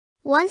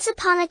Once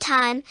upon a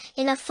time,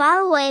 in a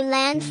faraway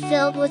land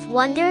filled with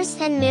wonders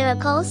and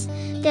miracles,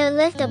 there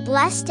lived a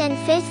blessed and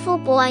faithful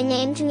boy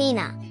named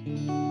Mina.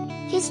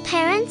 His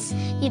parents,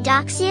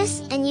 Eudoxius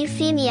and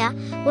Euphemia,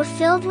 were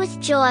filled with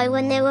joy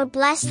when they were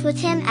blessed with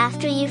him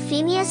after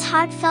Euphemia's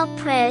heartfelt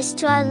prayers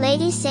to Our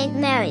Lady Saint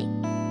Mary.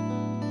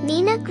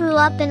 Mina grew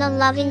up in a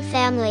loving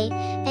family,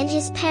 and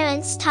his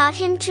parents taught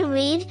him to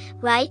read,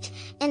 write,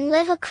 and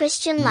live a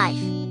Christian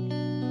life.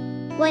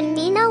 When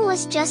Mina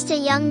was just a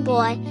young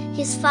boy,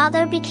 his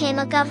father became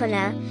a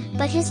governor,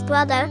 but his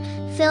brother,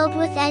 filled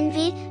with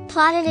envy,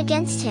 plotted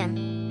against him.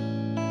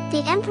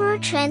 The emperor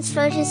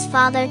transferred his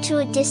father to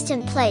a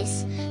distant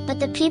place,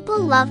 but the people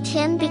loved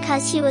him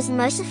because he was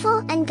merciful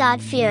and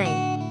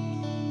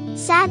God-fearing.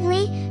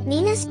 Sadly,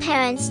 Mina's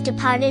parents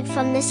departed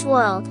from this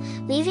world,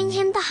 leaving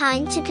him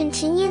behind to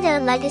continue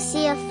their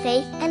legacy of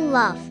faith and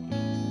love.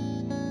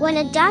 When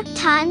a dark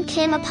time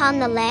came upon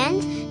the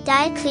land,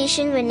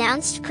 Diocletian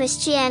renounced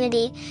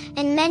Christianity,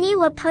 and many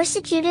were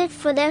persecuted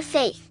for their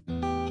faith.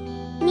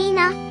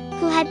 Mina,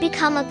 who had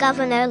become a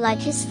governor like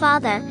his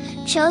father,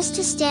 chose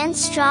to stand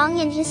strong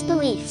in his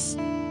beliefs.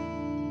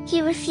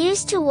 He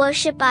refused to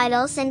worship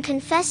idols and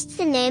confessed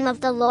the name of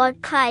the Lord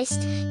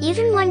Christ,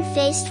 even when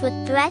faced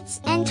with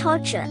threats and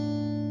torture.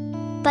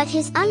 But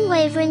his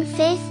unwavering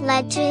faith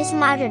led to his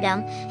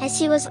martyrdom, as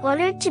he was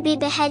ordered to be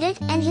beheaded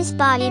and his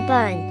body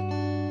burned.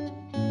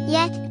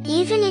 Yet,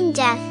 even in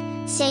death,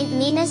 Saint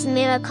Mina's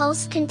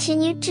miracles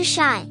continued to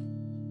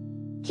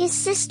shine. His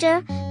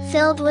sister,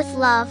 filled with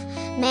love,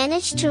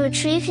 managed to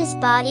retrieve his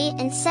body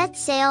and set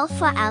sail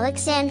for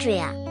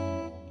Alexandria.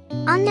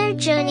 On their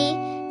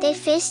journey, they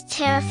faced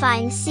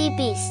terrifying sea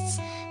beasts,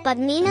 but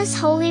Mina's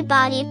holy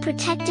body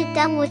protected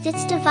them with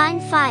its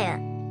divine fire.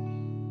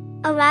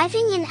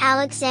 Arriving in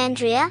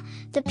Alexandria,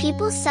 the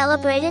people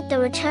celebrated the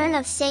return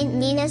of Saint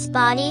Mina's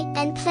body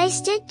and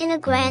placed it in a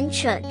grand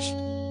church.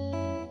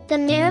 The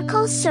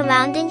miracles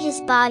surrounding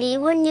his body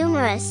were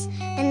numerous,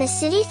 and the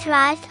city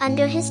thrived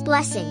under his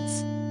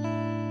blessings.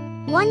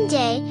 One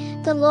day,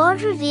 the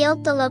Lord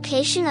revealed the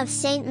location of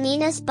Saint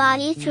Mina's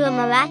body through a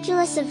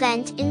miraculous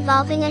event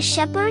involving a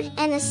shepherd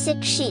and a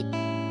sick sheep.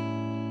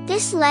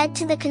 This led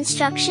to the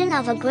construction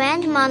of a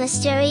grand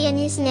monastery in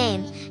his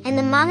name, and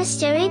the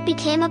monastery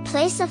became a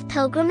place of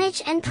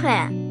pilgrimage and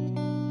prayer.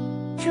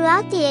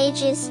 Throughout the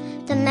ages,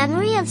 the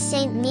memory of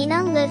Saint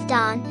Mina lived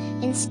on,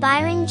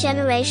 inspiring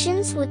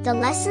generations with the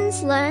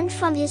lessons learned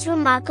from his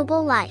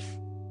remarkable life.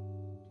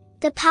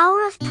 The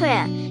power of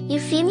prayer.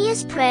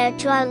 Euphemia's prayer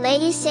to Our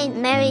Lady Saint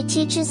Mary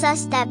teaches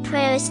us that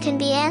prayers can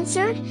be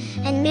answered,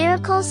 and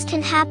miracles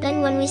can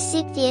happen when we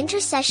seek the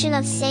intercession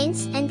of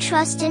saints and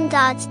trust in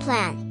God's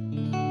plan.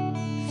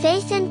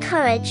 Faith and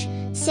courage.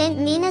 Saint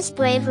Mina's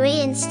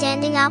bravery in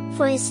standing up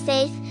for his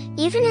faith,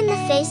 even in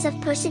the face of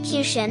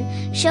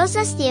persecution, shows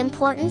us the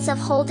importance of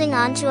holding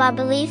on to our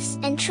beliefs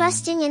and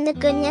trusting in the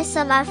goodness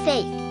of our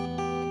faith.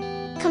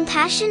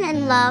 Compassion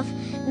and love.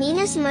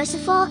 Mina's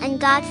merciful and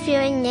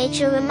God-fearing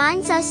nature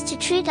reminds us to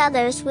treat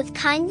others with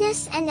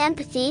kindness and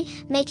empathy,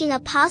 making a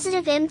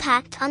positive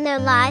impact on their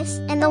lives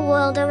and the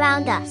world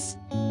around us.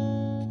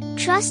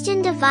 Trust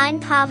in divine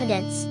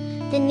providence.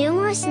 The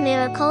numerous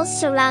miracles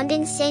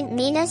surrounding Saint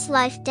Mina's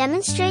life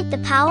demonstrate the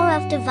power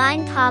of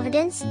divine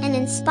providence and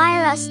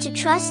inspire us to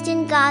trust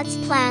in God's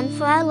plan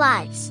for our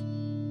lives.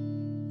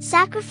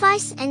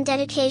 Sacrifice and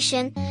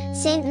dedication.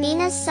 Saint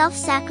Mina's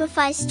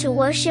self-sacrifice to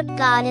worship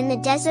God in the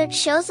desert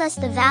shows us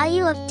the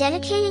value of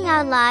dedicating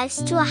our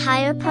lives to a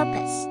higher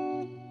purpose.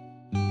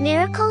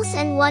 Miracles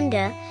and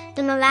wonder.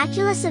 The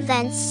miraculous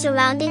events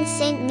surrounding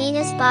Saint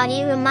Mina's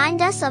body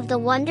remind us of the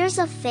wonders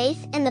of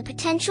faith and the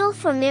potential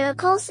for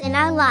miracles in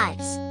our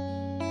lives.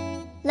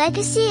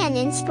 Legacy and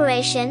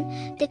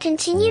inspiration. The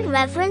continued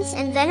reverence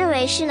and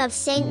veneration of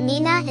Saint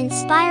Mina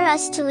inspire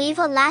us to leave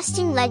a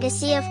lasting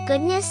legacy of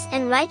goodness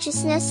and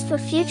righteousness for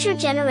future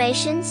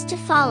generations to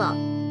follow.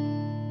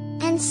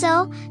 And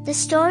so, the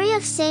story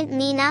of Saint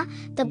Mina,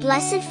 the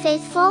Blessed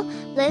Faithful,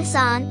 lives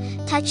on,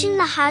 touching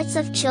the hearts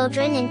of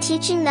children and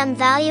teaching them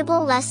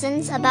valuable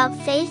lessons about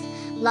faith,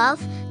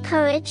 love,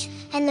 courage,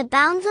 and the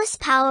boundless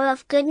power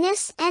of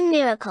goodness and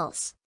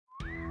miracles.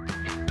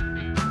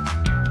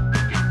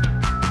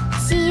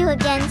 See you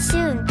again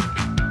soon.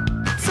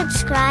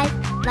 Subscribe,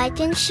 like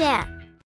and share.